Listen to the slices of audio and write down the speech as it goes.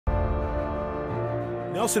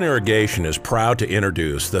Nelson Irrigation is proud to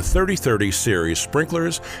introduce the 3030 series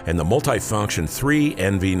sprinklers and the multifunction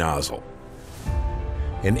 3NV nozzle.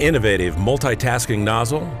 An innovative multitasking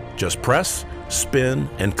nozzle, just press, spin,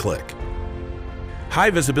 and click. High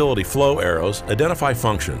visibility flow arrows identify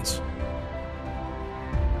functions.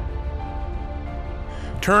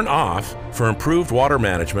 Turn off for improved water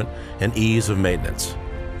management and ease of maintenance.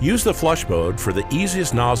 Use the flush mode for the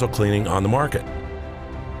easiest nozzle cleaning on the market.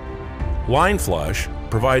 Line flush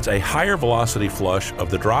provides a higher velocity flush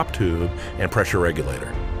of the drop tube and pressure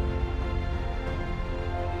regulator.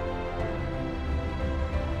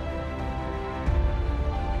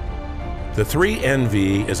 The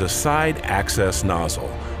 3NV is a side access nozzle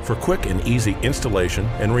for quick and easy installation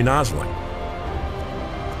and renozzling.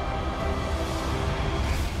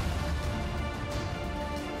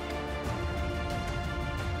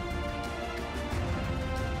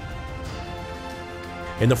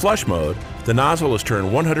 In the flush mode, the nozzle is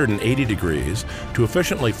turned 180 degrees to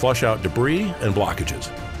efficiently flush out debris and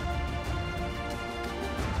blockages.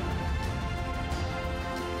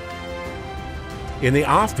 In the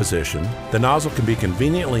off position, the nozzle can be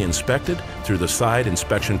conveniently inspected through the side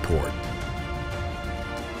inspection port.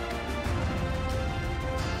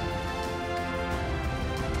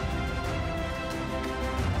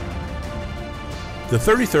 The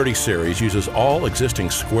 3030 series uses all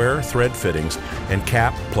existing square thread fittings and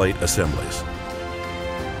cap plate assemblies.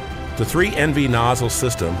 The 3NV nozzle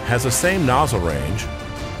system has the same nozzle range,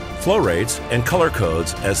 flow rates, and color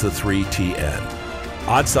codes as the 3TN.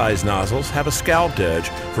 Odd-sized nozzles have a scalloped edge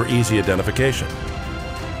for easy identification.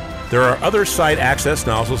 There are other side access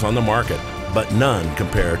nozzles on the market, but none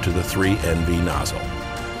compared to the 3NV nozzle.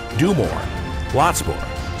 Do more, lots more.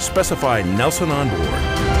 Specify Nelson on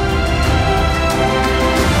board.